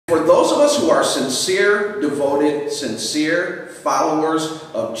For those of us who are sincere, devoted, sincere followers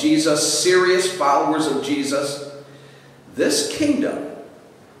of Jesus, serious followers of Jesus, this kingdom,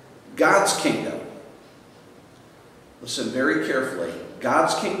 God's kingdom, listen very carefully,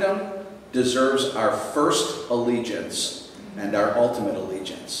 God's kingdom deserves our first allegiance and our ultimate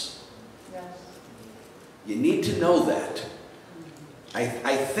allegiance. Yes. You need to know that. I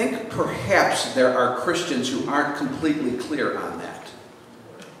think perhaps there are Christians who aren't completely clear on that.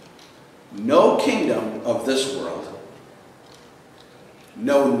 No kingdom of this world,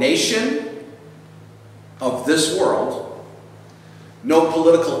 no nation of this world, no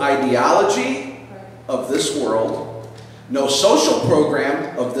political ideology of this world, no social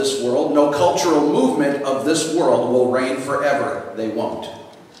program of this world, no cultural movement of this world will reign forever. They won't.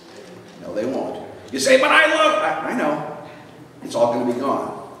 No, they won't. You say, but I know. It's all going to be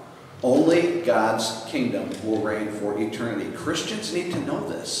gone. Only God's kingdom will reign for eternity. Christians need to know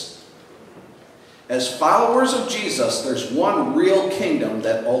this. As followers of Jesus, there's one real kingdom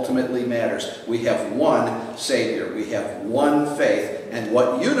that ultimately matters. We have one Savior. We have one faith. And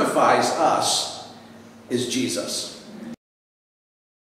what unifies us is Jesus.